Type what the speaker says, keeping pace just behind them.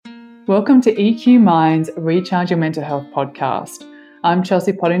Welcome to EQ Mind's Recharge Your Mental Health podcast. I'm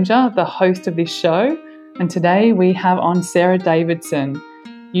Chelsea Pottinger, the host of this show, and today we have on Sarah Davidson.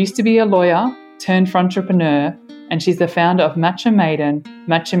 Used to be a lawyer, turned entrepreneur, and she's the founder of Matcha Maiden,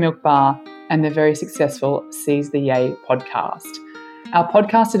 Matcha Milk Bar, and the very successful Seize the Yay podcast. Our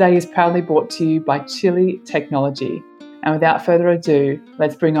podcast today is proudly brought to you by Chili Technology. And without further ado,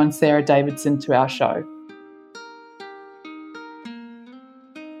 let's bring on Sarah Davidson to our show.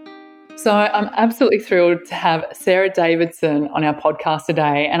 So I'm absolutely thrilled to have Sarah Davidson on our podcast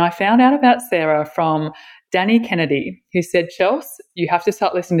today. And I found out about Sarah from Danny Kennedy, who said, Chels, you have to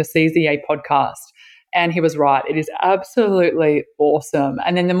start listening to Seize the Yay podcast. And he was right. It is absolutely awesome.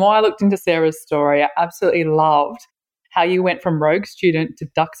 And then the more I looked into Sarah's story, I absolutely loved how you went from rogue student to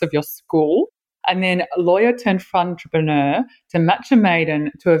dux of your school, and then lawyer turned entrepreneur to Matcha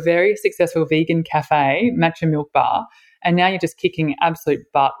Maiden to a very successful vegan cafe, Matcha Milk Bar. And now you're just kicking absolute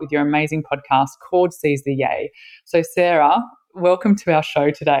butt with your amazing podcast called Seize the Yay. So Sarah, welcome to our show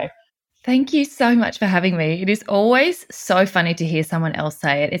today. Thank you so much for having me. It is always so funny to hear someone else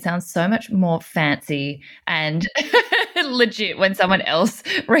say it. It sounds so much more fancy and legit when someone else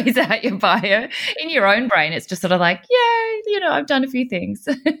reads out your bio. In your own brain, it's just sort of like, yeah, I've done a few things.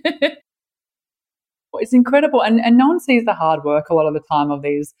 It's incredible. And no one sees the hard work a lot of the time of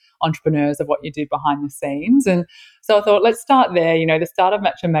these entrepreneurs of what you do behind the scenes. And so I thought, let's start there, the start of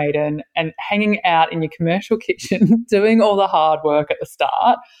Matcha Maiden and hanging out in your commercial kitchen, doing all the hard work at the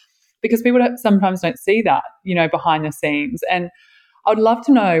start, because people sometimes don't see that, behind the scenes. And I'd love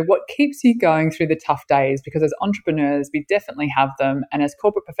to know what keeps you going through the tough days, because as entrepreneurs, we definitely have them. And as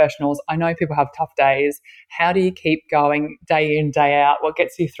corporate professionals, I know people have tough days. How do you keep going day in, day out? What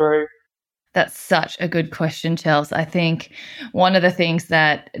gets you through? That's such a good question, Chels. I think one of the things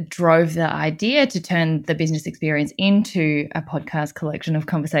that drove the idea to turn the business experience into a podcast collection of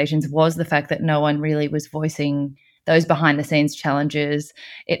conversations was the fact that no one really was voicing those behind the scenes challenges.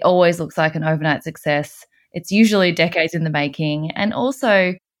 It always looks like an overnight success. It's usually decades in the making. And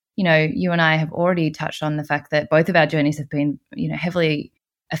also, you and I have already touched on the fact that both of our journeys have been, heavily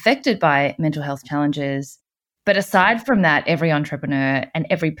affected by mental health challenges. But aside from that, every entrepreneur and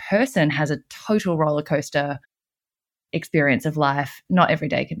every person has a total roller coaster experience of life. Not every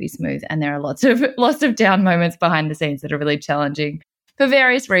day can be smooth, and there are lots of down moments behind the scenes that are really challenging for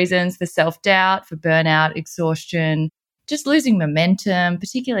various reasons, for self-doubt, for burnout, exhaustion, just losing momentum,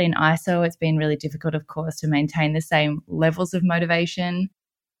 particularly in ISO. It's been really difficult, of course, to maintain the same levels of motivation.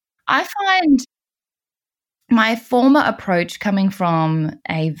 I find my former approach, coming from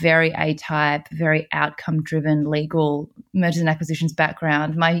a very A-type, very outcome-driven legal mergers and acquisitions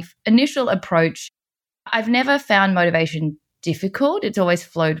background, my initial approach, I've never found motivation difficult. It's always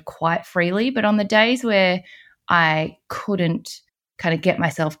flowed quite freely. But on the days where I couldn't kind of get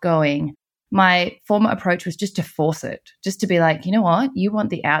myself going, my former approach was just to force it, just to be like, you know what, you want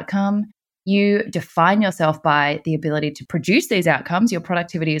the outcome. You define yourself by the ability to produce these outcomes. Your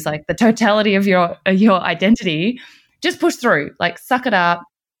productivity is like the totality of your identity. Just push through, like suck it up.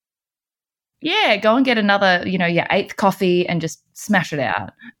 Yeah, go and get another, your 8th coffee and just smash it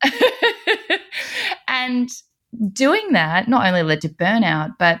out. And doing that not only led to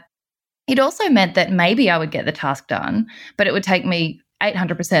burnout, but it also meant that maybe I would get the task done, but it would take me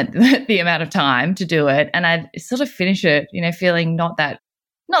 800% the amount of time to do it. And I'd sort of finish it, feeling not that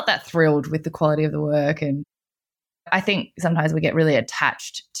thrilled with the quality of the work. And I think sometimes we get really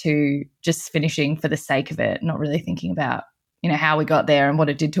attached to just finishing for the sake of it, not really thinking about, how we got there and what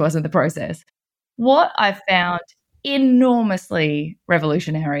it did to us in the process. What I've found enormously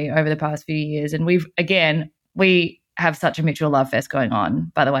revolutionary over the past few years, and we have such a mutual love fest going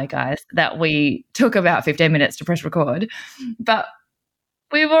on, by the way, guys, that we took about 15 minutes to press record. But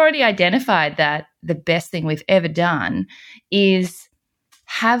we've already identified that the best thing we've ever done is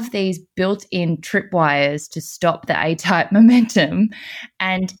have these built-in tripwires to stop the A-type momentum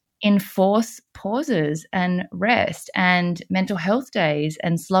and enforce pauses and rest and mental health days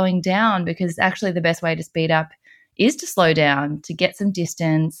and slowing down, because actually the best way to speed up is to slow down, to get some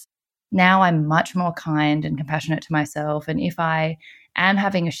distance. Now I'm much more kind and compassionate to myself. And if I am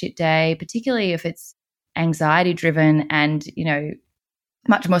having a shit day, particularly if it's anxiety-driven and,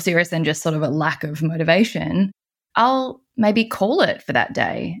 much more serious than just sort of a lack of motivation, I'll maybe call it for that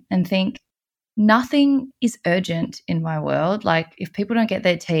day and think nothing is urgent in my world. Like if people don't get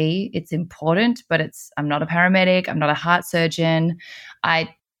their tea, it's important, but I'm not a paramedic. I'm not a heart surgeon.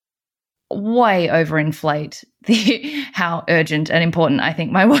 I way overinflate how urgent and important I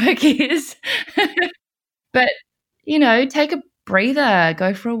think my work is. But, take a breather,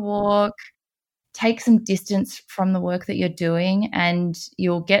 go for a walk, take some distance from the work that you're doing, and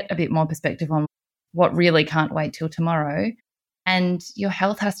you'll get a bit more perspective on what really can't wait till tomorrow. And your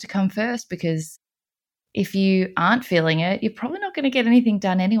health has to come first, because if you aren't feeling it, you're probably not going to get anything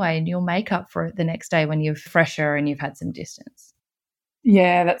done anyway, and you'll make up for it the next day when you're fresher and you've had some distance.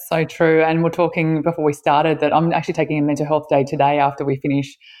 Yeah, that's so true. And we're talking before we started that I'm actually taking a mental health day today after we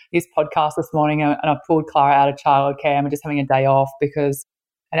finish this podcast this morning, and I pulled Clara out of childcare and we're just having a day off, because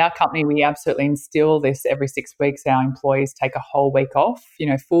at our company we absolutely instill this every 6 weeks. Our employees take a whole week off,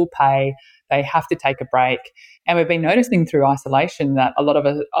 full pay. They have to take a break. And we've been noticing through isolation that a lot of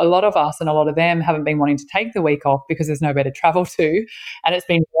us and a lot of them haven't been wanting to take the week off because there's nowhere to travel to. And it's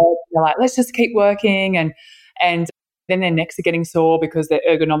been, they're like, let's just keep working. And then their necks are getting sore because they're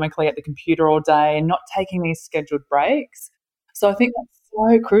ergonomically at the computer all day and not taking these scheduled breaks. So I think that's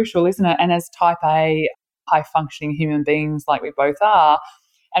so crucial, isn't it? And as type A, high-functioning human beings like we both are,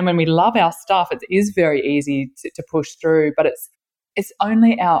 and when we love our stuff, it is very easy to push through, but it's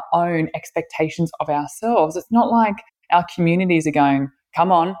only our own expectations of ourselves. It's not like our communities are going, come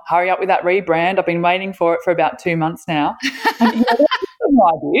on, hurry up with that rebrand. I've been waiting for it for about 2 months now. And they have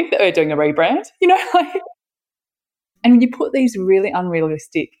no idea that we're doing a rebrand, And you put these really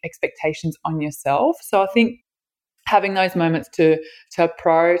unrealistic expectations on yourself. So I think having those moments to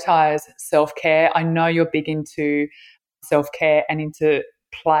prioritize self-care. I know you're big into self-care and into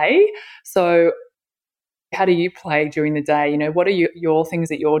play. So how do you play during the day? What are your things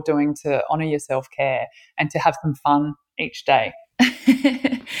that you're doing to honor your self-care and to have some fun each day?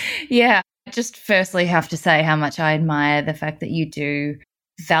 Yeah, just firstly have to say how much I admire the fact that you do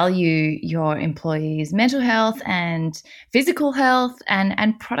value your employees' mental health and physical health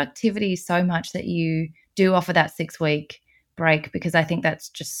and productivity so much that you do offer that 6-week break, because I think that's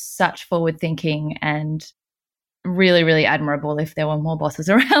just such forward thinking and really, really admirable. If there were more bosses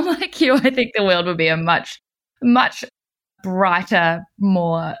around like you, I think the world would be a much, much brighter,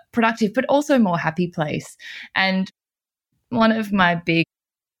 more productive, but also more happy place. And one of my big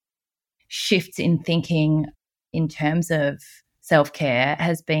shifts in thinking in terms of self-care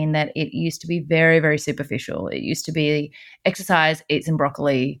has been that it used to be very, very superficial. It used to be exercise, eat some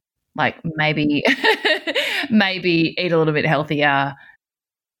broccoli, like maybe eat a little bit healthier.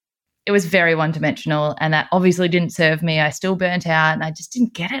 It was very one-dimensional, and that obviously didn't serve me. I still burnt out and I just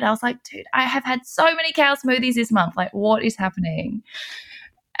didn't get it. I was like, dude, I have had so many cow smoothies this month. Like, what is happening?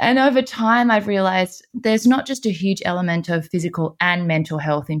 And over time, I've realized there's not just a huge element of physical and mental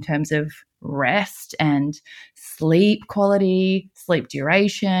health in terms of rest and sleep quality, sleep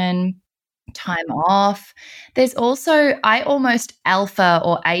duration, time off. There's also, I almost alpha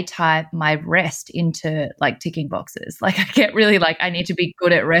or A-type my rest into like ticking boxes. Like I get really like, I need to be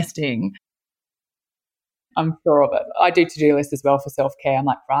good at resting. I'm sure of it. I do to-do lists as well for self-care. I'm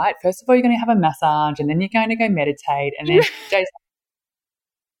like, right, first of all, you're going to have a massage and then you're going to go meditate. And then Jason,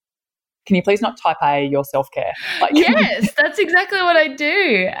 can you please not type A your self-care? Yes, that's exactly what I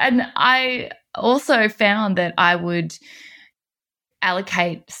do. And I also found that I would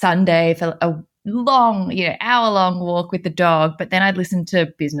allocate Sunday for a long, hour-long walk with the dog, but then I'd listen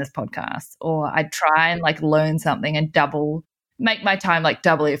to business podcasts, or I'd try and like learn something and make my time like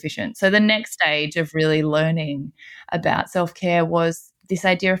doubly efficient. So the next stage of really learning about self-care was this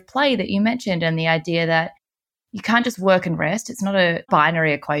idea of play that you mentioned, and the idea that you can't just work and rest. It's not a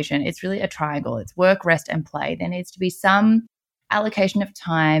binary equation. It's really a triangle. It's work, rest, and play. There needs to be some allocation of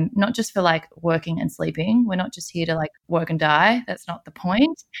time, not just for like working and sleeping. We're not just here to like work and die. That's not the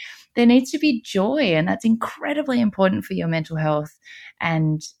point. There needs to be joy, and that's incredibly important for your mental health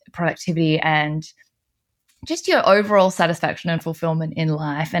and productivity and just your overall satisfaction and fulfillment in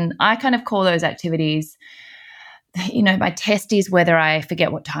life. And I kind of call those activities, my test is whether I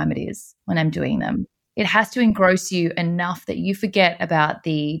forget what time it is when I'm doing them. It has to engross you enough that you forget about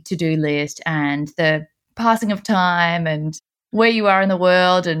the to-do list and the passing of time and where you are in the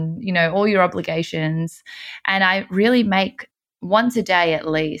world and, all your obligations. And I really make once a day at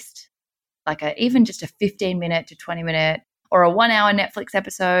least, like even just a 15-minute to 20-minute or a 1-hour Netflix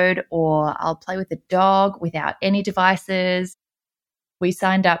episode, or I'll play with the dog without any devices. We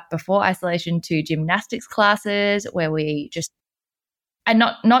signed up before isolation to gymnastics classes where we just, and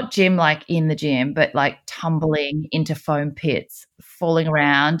not gym like in the gym, but like tumbling into foam pits, falling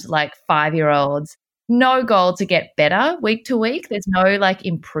around like 5-year-olds. No goal to get better week to week. There's no like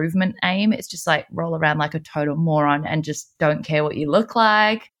improvement aim. It's just like roll around like a total moron and just don't care what you look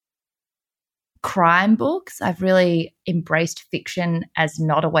like. Crime books. I've really embraced fiction as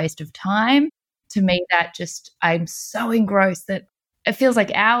not a waste of time. To me, that just, I'm so engrossed that it feels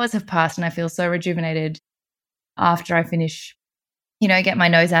like hours have passed and I feel so rejuvenated after I finish get my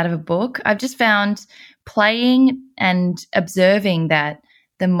nose out of a book. I've just found playing and observing that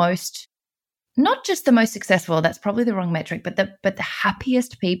not just the most successful, that's probably the wrong metric, but the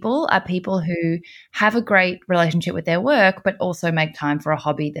happiest people are people who have a great relationship with their work, but also make time for a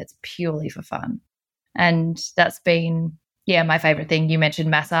hobby that's purely for fun. And that's been, my favorite thing. You mentioned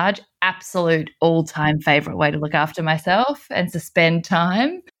massage, absolute all-time favorite way to look after myself and suspend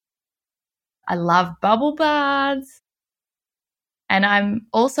time. I love bubble baths. And I'm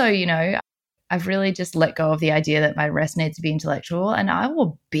also, I've really just let go of the idea that my rest needs to be intellectual, and I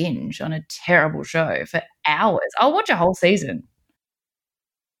will binge on a terrible show for hours. I'll watch a whole season.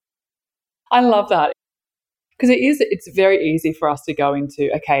 I love that, because it's very easy for us to go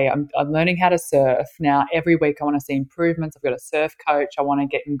into, okay, I'm learning how to surf. Now every week I want to see improvements. I've got a surf coach. I want to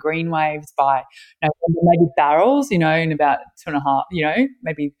get in green waves by maybe barrels, in about 2.5,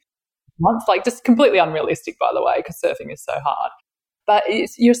 maybe months, like just completely unrealistic, by the way, because surfing is so hard. But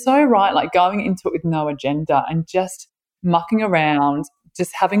you're so right, like going into it with no agenda and just mucking around,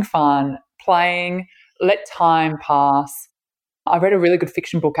 just having fun, playing, let time pass. I read a really good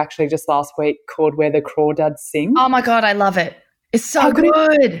fiction book actually just last week called Where the Crawdads Sing. Oh my God, I love it. It's so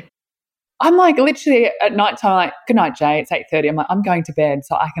good. I'm like literally at night time, like, good night, Jay, it's 8:30. I'm like, I'm going to bed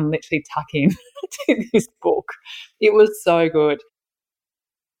so I can literally tuck in to this book. It was so good.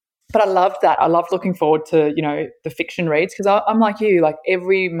 But I loved that. I loved looking forward to, the fiction reads, because I'm like you, like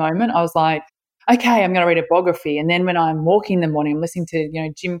every moment I was like, okay, I'm going to read a biography. And then when I'm walking in the morning, I'm listening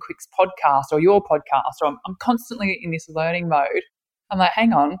to, Jim Quick's podcast or your podcast, or I'm constantly in this learning mode. I'm like,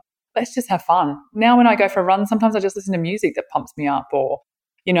 hang on, let's just have fun. Now when I go for a run, sometimes I just listen to music that pumps me up, or,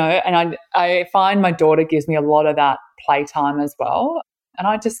 and I find my daughter gives me a lot of that playtime as well. And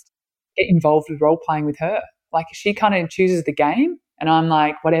I just get involved with role playing with her. Like she kind of chooses the game. And I'm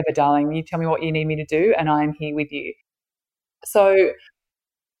like, whatever, darling, you tell me what you need me to do and I'm here with you. So,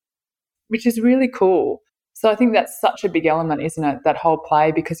 which is really cool. So I think that's such a big element, isn't it, that whole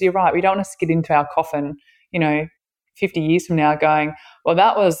play? Because you're right, we don't want to skid into our coffin, 50 years from now going, well,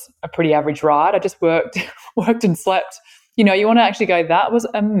 that was a pretty average ride. I just worked and slept. You want to actually go, that was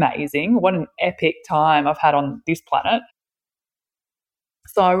amazing. What an epic time I've had on this planet.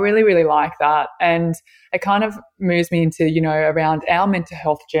 So I really, really like that. And it kind of moves me into, around our mental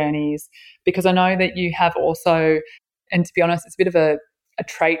health journeys, because I know that you have also, and to be honest, it's a bit of a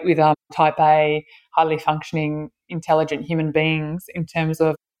trait with type A, highly functioning, intelligent human beings in terms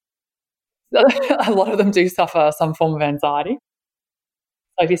of a lot of them do suffer some form of anxiety.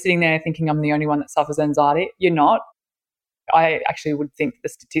 So if you're sitting there thinking I'm the only one that suffers anxiety, you're not. I actually would think the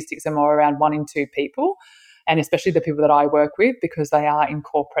statistics are more around 1 in 2 people. And especially the people that I work with, because they are in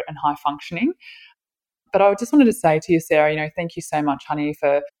corporate and high functioning. But I just wanted to say to you, Sarah, thank you so much, honey,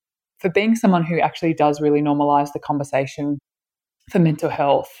 for being someone who actually does really normalise the conversation for mental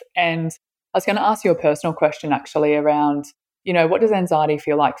health. And I was going to ask you a personal question actually around, what does anxiety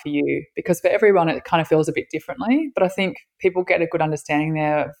feel like for you? Because for everyone, it kind of feels a bit differently. But I think people get a good understanding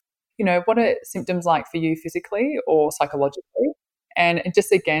there of, what are symptoms like for you physically or psychologically? And it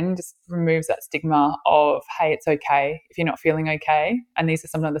just removes that stigma of, hey, it's okay if you're not feeling okay. And these are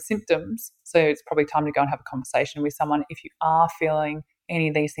some of the symptoms. So it's probably time to go and have a conversation with someone if you are feeling any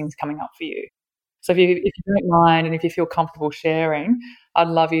of these things coming up for you. So if you don't mind and if you feel comfortable sharing, I'd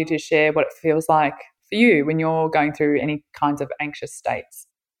love you to share what it feels like for you when you're going through any kinds of anxious states.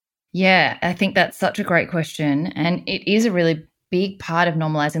 Yeah, I think that's such a great question. And it is a really big part of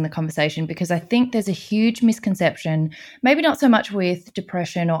normalizing the conversation, because I think there's a huge misconception, maybe not so much with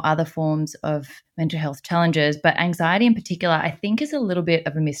depression or other forms of mental health challenges, but anxiety in particular, I think is a little bit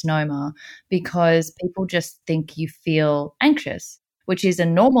of a misnomer, because people just think you feel anxious, which is a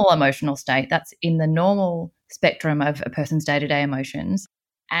normal emotional state. That's in the normal spectrum of a person's day-to-day emotions.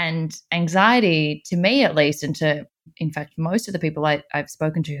 And anxiety, to me at least, and to, in fact, most of the people I've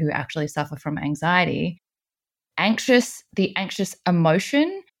spoken to who actually suffer from anxiety, the anxious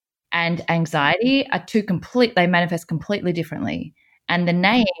emotion and anxiety are they manifest completely differently. And the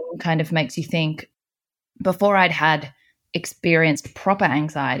name kind of makes you think, before I'd had experienced proper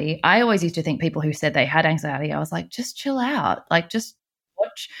anxiety, I always used to think people who said they had anxiety, I was like, just chill out, like just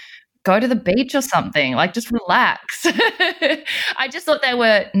go to the beach or something, like just relax. I just thought they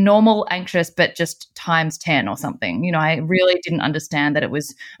were normal anxious, but just times 10 or something. I really didn't understand that it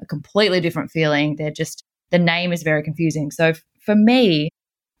was a completely different feeling. The name is very confusing. So for me,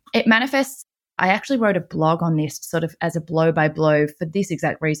 it manifests. I actually wrote a blog on this sort of as a blow by blow for this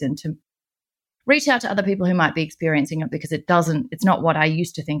exact reason, to reach out to other people who might be experiencing it, because it's not what I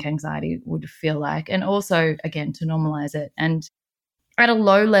used to think anxiety would feel like. And also, again, to normalize it. And at a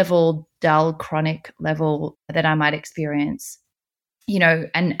low level, dull, chronic level that I might experience,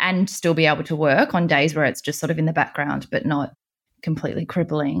 and still be able to work on days where it's just sort of in the background, but not completely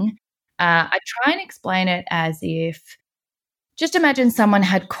crippling. I try and explain it as if, just imagine someone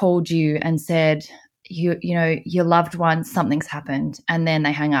had called you and said, your loved one, something's happened, and then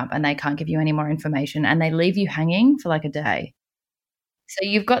they hang up and they can't give you any more information and they leave you hanging for like a day. So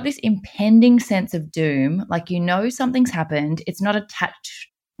you've got this impending sense of doom, like something's happened. It's not attached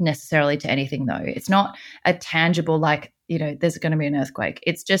necessarily to anything though. It's not a tangible, like, there's going to be an earthquake.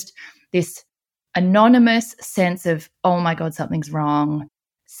 It's just this anonymous sense of, oh my God, something's wrong.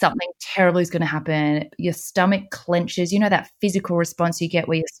 Something terrible is going to happen. Your stomach clenches. That physical response you get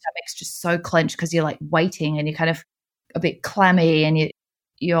where your stomach's just so clenched because you're like waiting and you're kind of a bit clammy and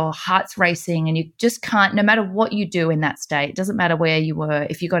your heart's racing and you just can't, no matter what you do in that state, it doesn't matter where you were.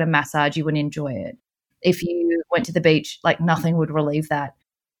 If you got a massage, you wouldn't enjoy it. If you went to the beach, like nothing would relieve that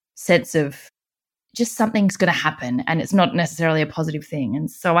sense of just something's going to happen and it's not necessarily a positive thing.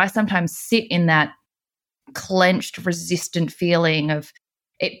 And so I sometimes sit in that clenched, resistant feeling of,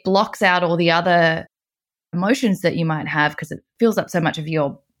 it blocks out all the other emotions that you might have because it fills up so much of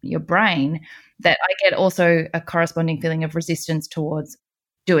your brain that I get also a corresponding feeling of resistance towards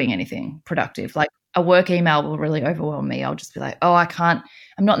doing anything productive. Like a work email will really overwhelm me. I'll just be like, oh, I'm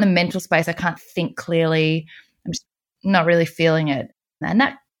not in the mental space. I can't think clearly. I'm just not really feeling it. And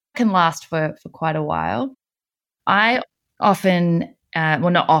that can last for quite a while. I often,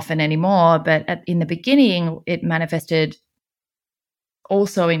 not often anymore, but in the beginning, it manifested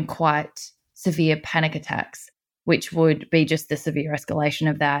also in quite severe panic attacks, which would be just the severe escalation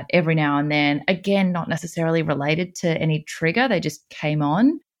of that every now and then. Again, not necessarily related to any trigger. They just came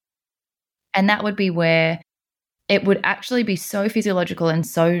on. And that would be where it would actually be so physiological and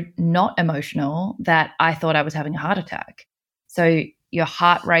so not emotional that I thought I was having a heart attack. So your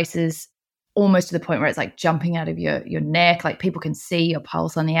heart races almost to the point where it's like jumping out of your neck, like people can see your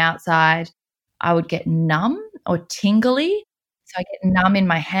pulse on the outside. I would get numb or tingly. So I get numb in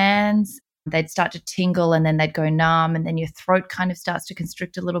my hands. They'd start to tingle and then they'd go numb and then your throat kind of starts to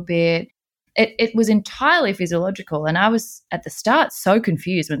constrict a little bit. It was entirely physiological. And I was at the start so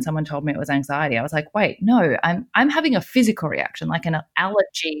confused when someone told me it was anxiety. I was like, wait, no, I'm having a physical reaction, like an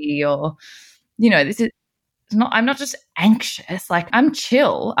allergy or, this is not, I'm not just anxious, like I'm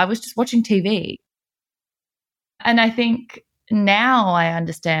chill. I was just watching TV. And I think now I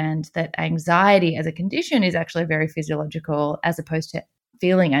understand that anxiety as a condition is actually very physiological as opposed to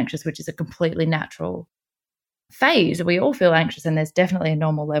feeling anxious, which is a completely natural phase. We all feel anxious and there's definitely a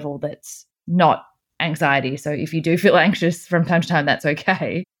normal level that's not anxiety. So if you do feel anxious from time to time, that's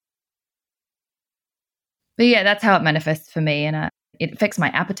okay. But yeah, that's how it manifests for me. And it affects my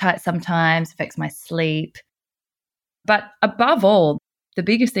appetite sometimes, affects my sleep. But above all, the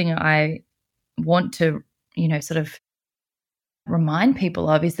biggest thing I want to, sort of remind people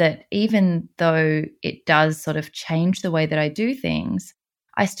of is that even though it does sort of change the way that I do things,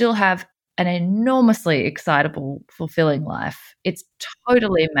 I still have an enormously excitable, fulfilling life. It's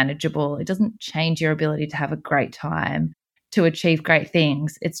totally manageable. It doesn't change your ability to have a great time, to achieve great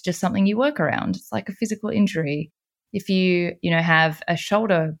things. It's just something you work around. It's like a physical injury. If you, have a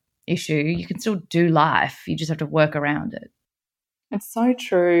shoulder issue, you can still do life. You just have to work around it. It's so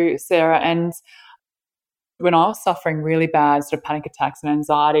true, Sarah. And when I was suffering really bad sort of panic attacks and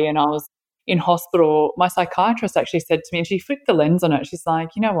anxiety and I was in hospital, my psychiatrist actually said to me, and she flipped the lens on it, she's like,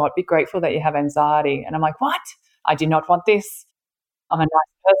 you know what, be grateful that you have anxiety. And I'm like, what? I do not want this. I'm a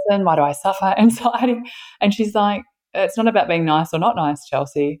nice person. Why do I suffer anxiety? And she's like, it's not about being nice or not nice,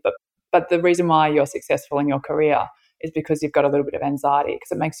 Chelsea, but the reason why you're successful in your career is because you've got a little bit of anxiety,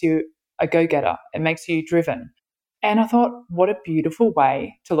 because it makes you a go-getter. It makes you driven. And I thought, what a beautiful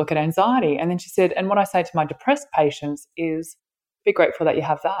way to look at anxiety. And then she said, and what I say to my depressed patients is be grateful that you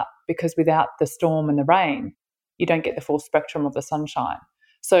have that, because without the storm and the rain, you don't get the full spectrum of the sunshine.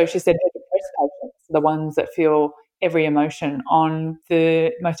 So she said, her depressed patients are the ones that feel every emotion on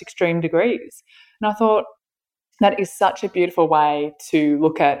the most extreme degrees. And I thought that is such a beautiful way to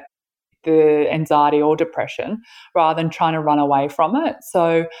look at the anxiety or depression rather than trying to run away from it.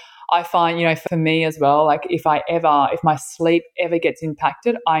 So I find, for me as well, like if my sleep ever gets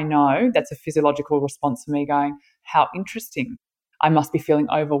impacted, I know that's a physiological response to me going, how interesting. I must be feeling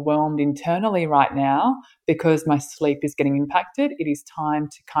overwhelmed internally right now because my sleep is getting impacted. It is time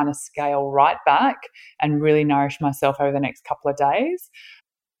to kind of scale right back and really nourish myself over the next couple of days,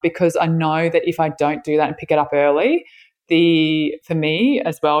 because I know that if I don't do that and pick it up early, for me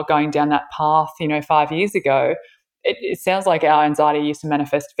as well, going down that path, 5 years ago, it sounds like our anxiety used to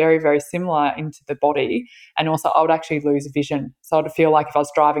manifest very, very similar into the body. And also I would actually lose vision. So I'd feel like if I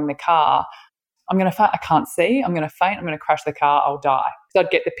was driving the car, I'm going to faint. I can't see. I'm going to faint. I'm going to crash the car. I'll die. So I'd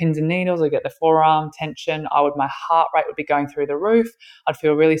get the pins and needles. I'd get the forearm tension. My heart rate would be going through the roof. I'd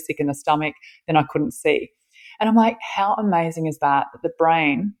feel really sick in the stomach. Then I couldn't see. And I'm like, how amazing is that the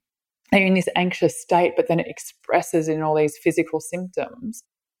brain, you're in this anxious state, but then it expresses in all these physical symptoms.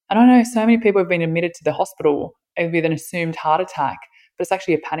 And I know so many people have been admitted to the hospital with an assumed heart attack, but it's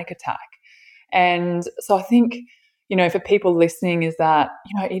actually a panic attack. And so I think, for people listening is that,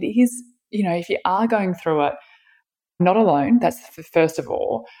 it is, if you are going through it, not alone, that's first of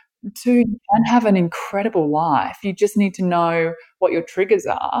all. Two, you can have an incredible life. You just need to know what your triggers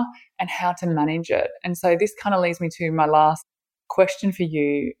are and how to manage it. And so this kind of leads me to my last question for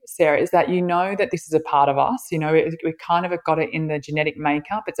you, Sarah, is that that this is a part of us. We kind of have got it in the genetic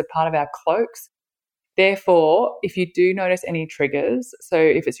makeup. It's a part of our cloaks. Therefore, if you do notice any triggers, so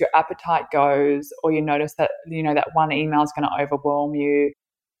if it's your appetite goes, or you notice that, that one email is going to overwhelm you,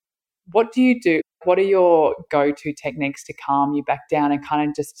 what do you do? What are your go-to techniques to calm you back down and kind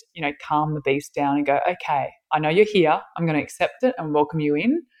of just, calm the beast down and go, okay, I know you're here. I'm going to accept it and welcome you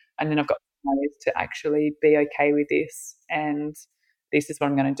in. And then I've got ways to actually be okay with this. And this is what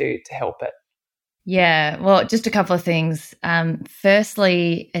I'm going to do to help it. Yeah, well, just a couple of things.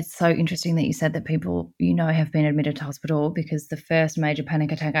 Firstly, it's so interesting that you said that people, have been admitted to hospital, because the first major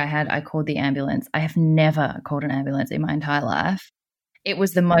panic attack I had, I called the ambulance. I have never called an ambulance in my entire life. It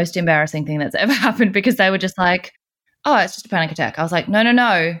was the most embarrassing thing that's ever happened, because they were just like, oh, it's just a panic attack. I was like,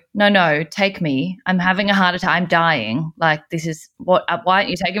 no, take me. I'm having a heart attack. I'm dying. Like, this is why aren't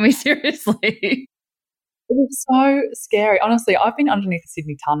you taking me seriously? It was so scary. Honestly, I've been underneath the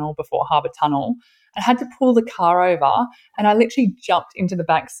Sydney Tunnel before, Harbour Tunnel. I had to pull the car over and I literally jumped into the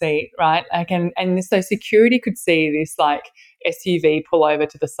back seat, right? So security could see this like SUV pull over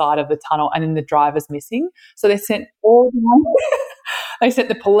to the side of the tunnel, and then the driver's missing. So they sent they sent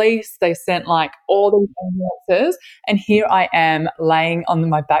the police, they sent like all these ambulances, and here I am laying on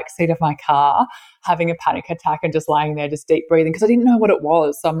my back seat of my car having a panic attack and just laying there, just deep breathing, because I didn't know what it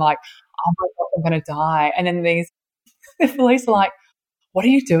was. So I'm like, oh my God, I'm going to die. And then the police are like, what are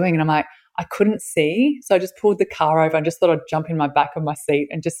you doing? And I'm like, I couldn't see. So I just pulled the car over and just thought I'd jump in my back of my seat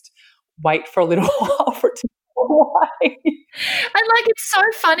and just wait for a little while for it to go away. And like, it's so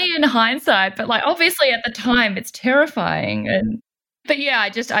funny in hindsight, but like, obviously at the time it's terrifying. But yeah,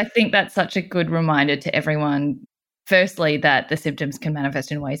 I think that's such a good reminder to everyone. Firstly, that the symptoms can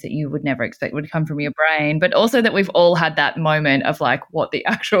manifest in ways that you would never expect would come from your brain, but also that we've all had that moment of like, what the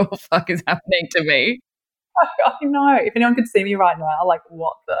actual fuck is happening to me? I know. If anyone could see me right now, like,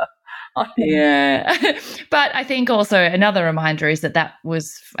 what the? Yeah. But I think also another reminder is that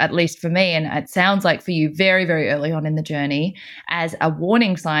was, at least for me, and it sounds like for you, very, very early on in the journey, as a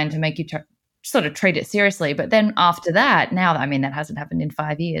warning sign to make you sort of treat it seriously. But then after that, now, I mean, that hasn't happened in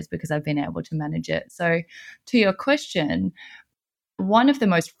 5 years because I've been able to manage it. So to your question, one of the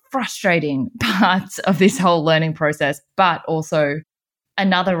most frustrating parts of this whole learning process, but also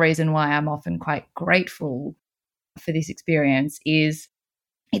another reason why I'm often quite grateful for this experience, is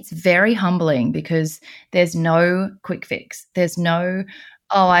it's very humbling, because there's no quick fix. There's no,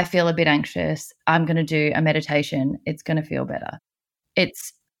 oh, I feel a bit anxious, I'm going to do a meditation, it's going to feel better.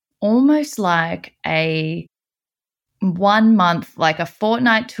 It's almost like a 1 month, like a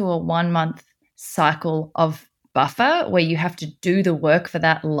fortnight to a 1 month cycle of buffer where you have to do the work for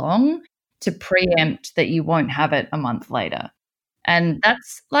that long to preempt that you won't have it a month later. And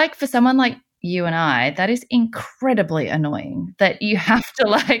that's like, for someone like you and I, that is incredibly annoying, that you have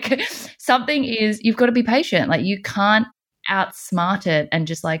to you've got to be patient. Like, you can't outsmart it and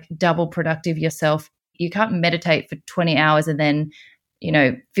just like double productive yourself. You can't meditate for 20 hours and then,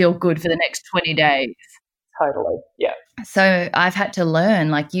 feel good for the next 20 days. Totally. Yeah. So I've had to learn,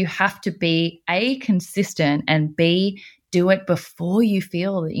 like, you have to be A, consistent, and B, do it before you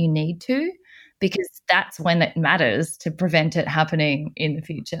feel that you need to, because that's when it matters to prevent it happening in the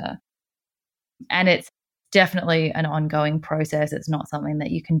future. And it's definitely an ongoing process. It's not something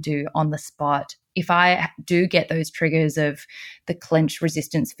that you can do on the spot. If I do get those triggers of the clench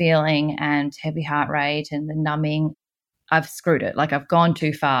resistance feeling and heavy heart rate and the numbing, I've screwed it. Like, I've gone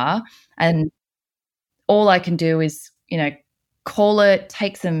too far, and all I can do is, call it,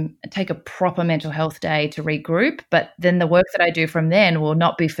 take a proper mental health day to regroup. But then the work that I do from then will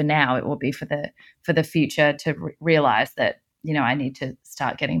not be for now. It will be for the future, to realize that, I need to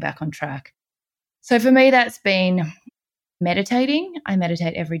start getting back on track. So for me, that's been meditating. I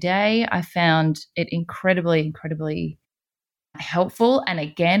meditate every day. I found it incredibly, incredibly helpful. And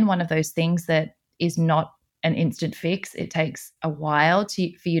again, one of those things that is not an instant fix. It takes a while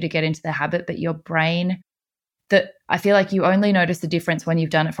for you to get into the habit, but your brain I feel like you only notice the difference when you've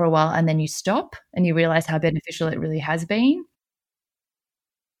done it for a while and then you stop and you realize how beneficial it really has been.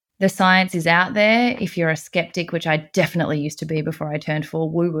 The science is out there. If you're a skeptic, which I definitely used to be before I turned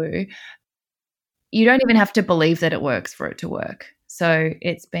full woo-woo, you don't even have to believe that it works for it to work. So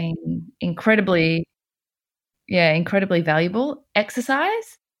it's been incredibly valuable.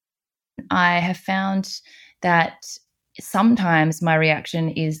 Exercise, I have found that sometimes my reaction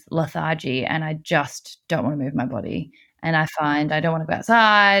is lethargy and I just don't want to move my body. And I find I don't want to go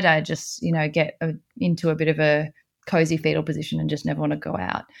outside. I just, get into a bit of a cozy fetal position and just never want to go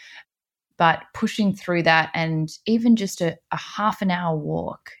out. But pushing through that, and even just a half an hour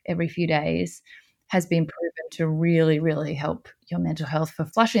walk every few days has been proven to really, really help your mental health for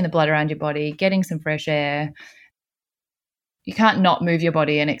flushing the blood around your body, getting some fresh air. You can't not move your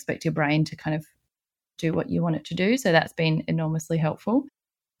body and expect your brain to kind of do what you want it to do. So that's been enormously helpful.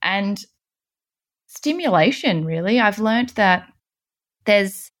 And stimulation, really. I've learned that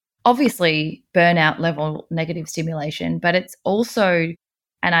there's obviously burnout level negative stimulation, but it's also,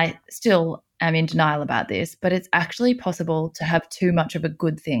 and I still am in denial about this, but it's actually possible to have too much of a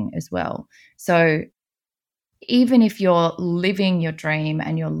good thing as well. So even if you're living your dream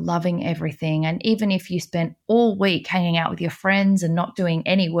and you're loving everything, and even if you spent all week hanging out with your friends and not doing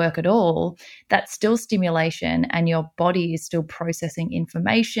any work at all, that's still stimulation and your body is still processing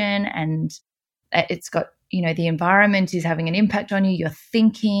information, and it's got, the environment is having an impact on you. You're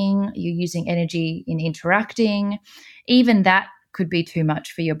thinking, you're using energy in interacting. Even that could be too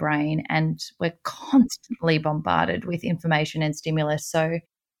much for your brain, and we're constantly bombarded with information and stimulus. So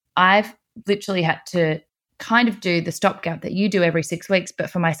I've literally had to kind of do the stopgap that you do every 6 weeks, but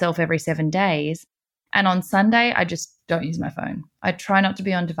for myself every 7 days. And on Sunday, I just don't use my phone. I try not to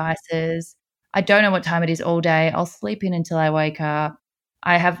be on devices. I don't know what time it is all day. I'll sleep in until I wake up.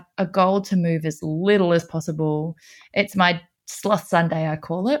 I have a goal to move as little as possible. It's my sloth Sunday, I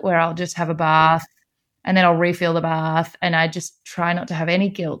call it, where I'll just have a bath and then I'll refill the bath. And I just try not to have any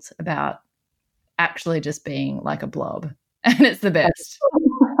guilt about actually just being like a blob. And it's the best.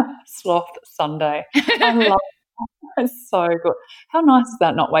 Sloth Sunday. I love it. It's so good. How nice is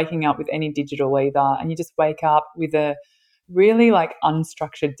that, not waking up with any digital either, and you just wake up with a really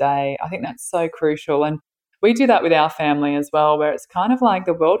unstructured day? I think that's so crucial. And we do that with our family as well, where it's kind of like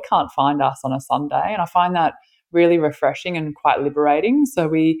the world can't find us on a Sunday. And I find that really refreshing and quite liberating. So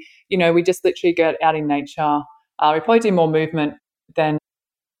we just literally get out in nature. We probably do more movement than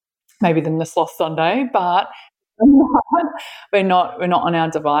the Sloth Sunday, but we're not on our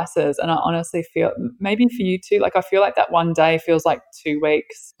devices. And I honestly feel, maybe for you too, I feel like that one day feels like 2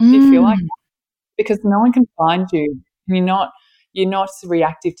 weeks. Do you feel like that? Because no one can find you. You're not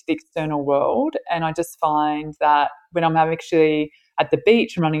reactive to the external world. And I just find that when I'm actually at the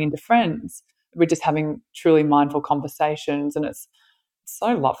beach and running into friends, we're just having truly mindful conversations, and it's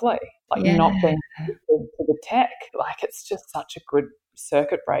so lovely. You're not being to the tech. It's just such a good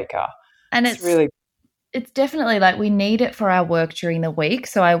circuit breaker. And it's definitely we need it for our work during the week.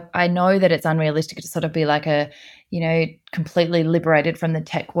 So I know that it's unrealistic to sort of be completely liberated from the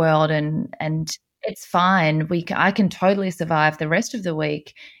tech world, and it's fine. I can totally survive the rest of the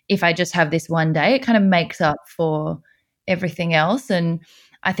week if I just have this one day. It kind of makes up for everything else. And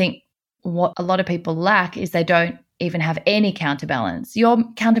I think what a lot of people lack is they don't even have any counterbalance. Your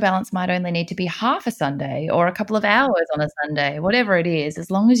counterbalance might only need to be half a Sunday or a couple of hours on a Sunday, whatever it is,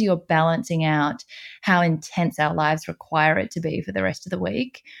 as long as you're balancing out how intense our lives require it to be for the rest of the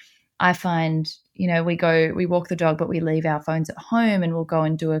week. I find, we walk the dog, but we leave our phones at home and we'll go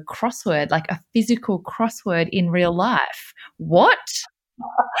and do a crossword, a physical crossword in real life. What?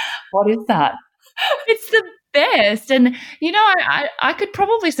 What is that? It's the best. And, I could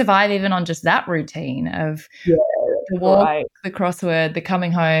probably survive even on just that routine of the walk, right, the crossword, the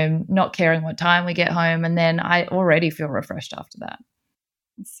coming home, not caring what time we get home. And then I already feel refreshed after that.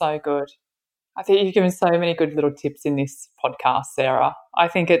 It's so good. I think you've given so many good little tips in this podcast, Sarah. I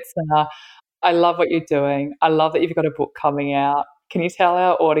think it's, I love what you're doing. I love that you've got a book coming out. Can you tell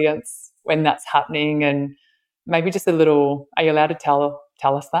our audience when that's happening, and maybe just a little, are you allowed to tell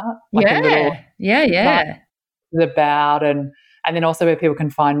us that? Yeah. About, and then also where people can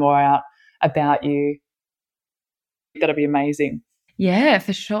find more out about you. That'll be amazing. Yeah,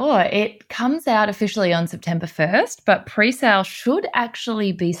 for sure. It comes out officially on September 1st, but pre-sale should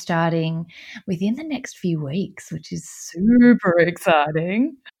actually be starting within the next few weeks, which is super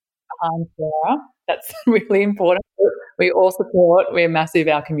exciting. Sarah, that's really important. We're massive,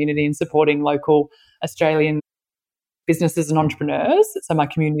 our community, in supporting local Australian businesses and entrepreneurs. So my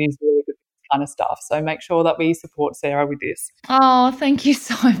community is really good kind of stuff. So make sure that we support Sarah with this. Oh, thank you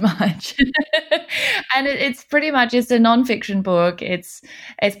so much. And it's pretty much, it's a nonfiction book. It's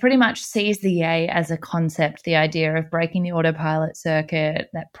pretty much Seize the Yay as a concept, the idea of breaking the autopilot circuit,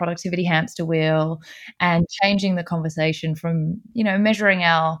 that productivity hamster wheel, and changing the conversation from, measuring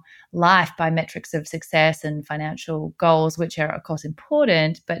our life by metrics of success and financial goals, which are of course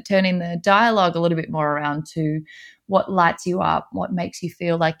important, but turning the dialogue a little bit more around to what lights you up, what makes you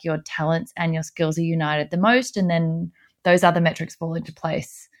feel like your talents and your skills are united the most, and then those other metrics fall into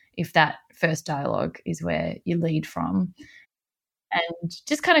place if that first dialogue is where you lead from. And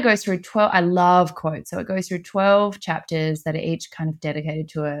just kind of goes through 12, I love quotes, so it goes through 12 chapters that are each kind of dedicated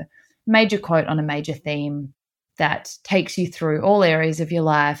to a major quote on a major theme that takes you through all areas of your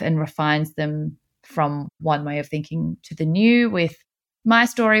life and refines them from one way of thinking to the new, with my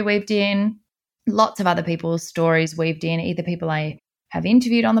story weaved in, lots of other people's stories weaved in, either people I have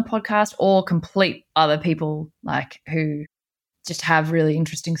interviewed on the podcast or complete other people like who just have really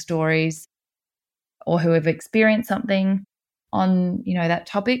interesting stories or who have experienced something on, that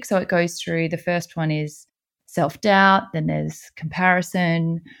topic. So it goes through, the first one is self-doubt, then there's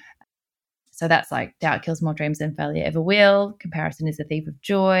comparison. So that's like doubt kills more dreams than failure ever will. Comparison is the thief of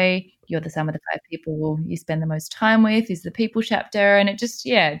joy. You're the sum of the 5 people you spend the most time with is the people chapter. And it just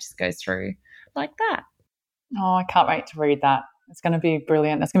goes through like that. Oh, I can't wait to read that. It's going to be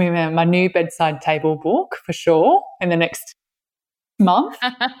brilliant. That's going to be my new bedside table book for sure in the next month.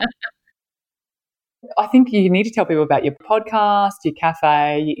 I think you need to tell people about your podcast, your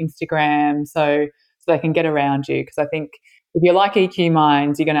cafe, your Instagram, so they can get around you, because I think if you like EQ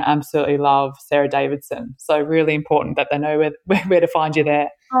Minds, you're going to absolutely love Sarah Davidson. So really important that they know where to find you there.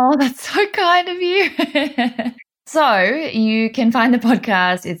 Oh, that's so kind of you. So you can find the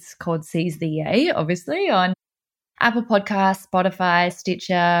podcast. It's called Seize the Yay, obviously, on Apple Podcasts, Spotify,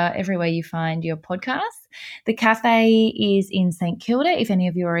 Stitcher, everywhere you find your podcasts. The cafe is in St Kilda. If any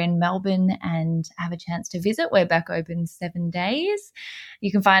of you are in Melbourne and have a chance to visit, we're back open 7 days.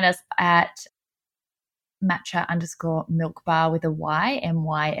 You can find us at matcha_milk bar with a Y,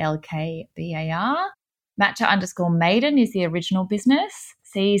 MYLKBAR. Matcha_maiden is the original business.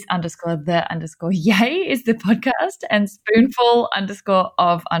 Seize_the_yay is the podcast. And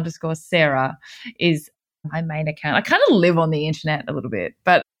spoonful_of_Sarah is my main account. I kind of live on the internet a little bit,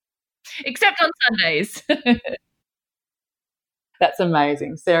 but except on Sundays. That's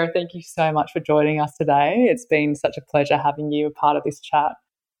amazing. Sarah, thank you so much for joining us today. It's been such a pleasure having you a part of this chat.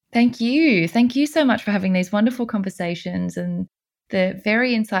 Thank you. Thank you so much for having these wonderful conversations and the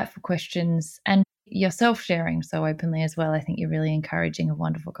very insightful questions, and yourself sharing so openly as well. I think you're really encouraging a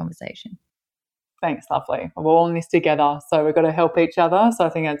wonderful conversation. Thanks, lovely. We're all in this together, so we've got to help each other. So I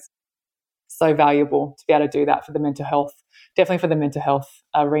think it's so valuable to be able to do that for the mental health, definitely for the mental health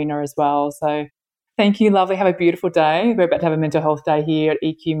arena as well. So thank you, lovely. Have a beautiful day. We're about to have a mental health day here at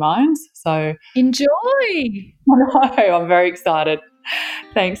EQ Minds. So enjoy. I know, I'm very excited.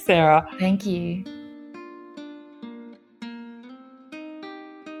 Thanks, Sarah. Thank you.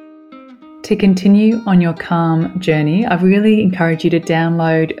 To continue on your calm journey, I really encourage you to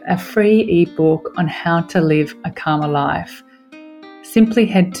download a free ebook on how to live a calmer life. Simply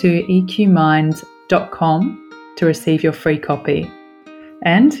head to eqminds.com to receive your free copy.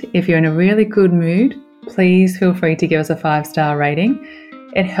 And if you're in a really good mood, please feel free to give us a 5-star rating.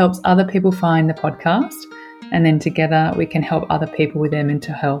 It helps other people find the podcast, and then together we can help other people with their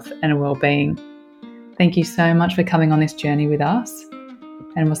mental health and well-being. Thank you so much for coming on this journey with us,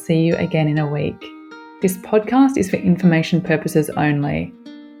 and we'll see you again in a week. This podcast is for information purposes only.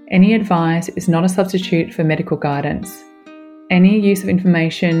 Any advice is not a substitute for medical guidance. Any use of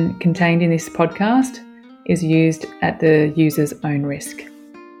information contained in this podcast is used at the user's own risk.